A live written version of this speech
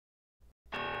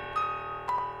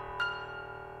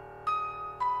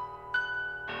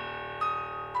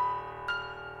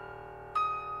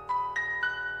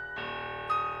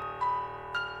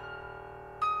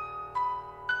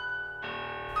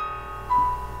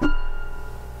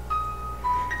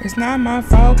It's not my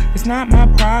fault, it's not my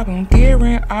problem.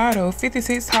 Gearing auto,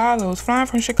 56 hollows. Flying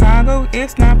from Chicago,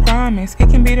 it's not promise. It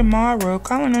can be tomorrow.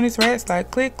 Calling on these rats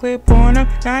like click, click, porno.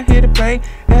 Not here to play,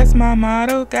 that's my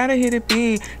motto. Gotta hit it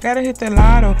big, gotta hit the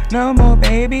lotto. No more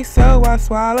baby, so I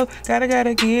swallow.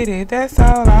 Gotta get it, that's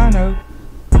all I know.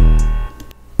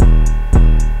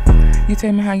 You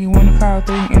tell me how you wanna call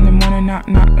 3 in the morning,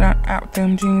 knock out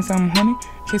them jeans, I'm honey.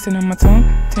 Kissing on my tongue,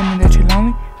 tell me that you're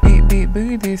lonely. Big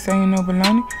booty, this ain't no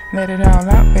baloney. Let it all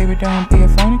out, baby, don't be a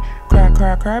phony.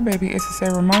 Cry, baby, it's a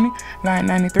ceremony. Line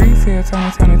 93, feel Tony.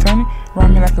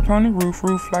 Ride me like a pony,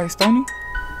 roof like Stony.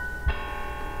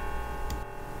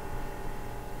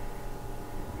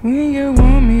 When you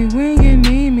want me, when you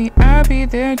need me, I'll be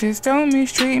there, just don't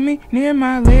mistreat me. Near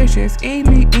my legs, just eat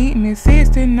me.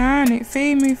 69 it,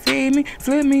 feed me.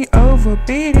 Flip me over,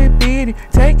 beat it.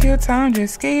 Take your time,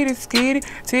 just skid it.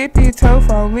 Tippy toe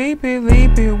fall, leap it.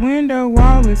 Window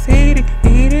wall is heated.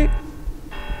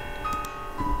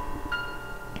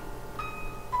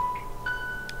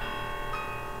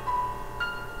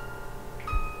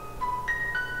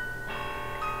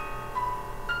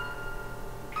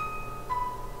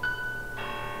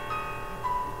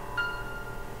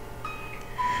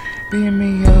 Bend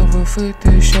me over, foot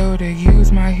to shoulder.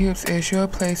 Use my hips as your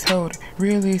placeholder.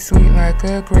 Really sweet like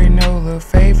a granola.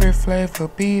 Favorite flavor,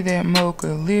 be that mocha.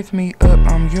 Lift me up,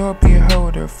 I'm your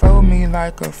beholder. Fold me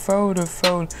like a folder.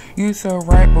 You so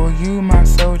right, boy, you my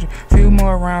soldier. Few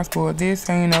more rounds, boy, this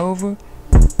ain't over.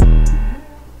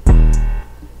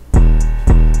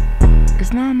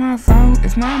 It's not my fault,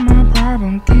 it's not my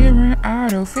problem. Gearing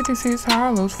auto, 56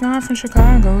 hollows. Flying from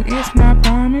Chicago, it's not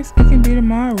promise. It can be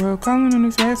tomorrow. Calling on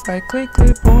these rats like click,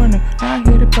 porno. Not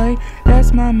here to play,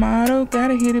 that's my motto.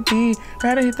 Gotta hit it big,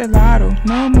 gotta hit the lotto.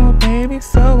 No more baby,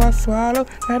 so I swallow.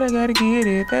 Gotta get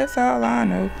it, that's all I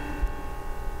know.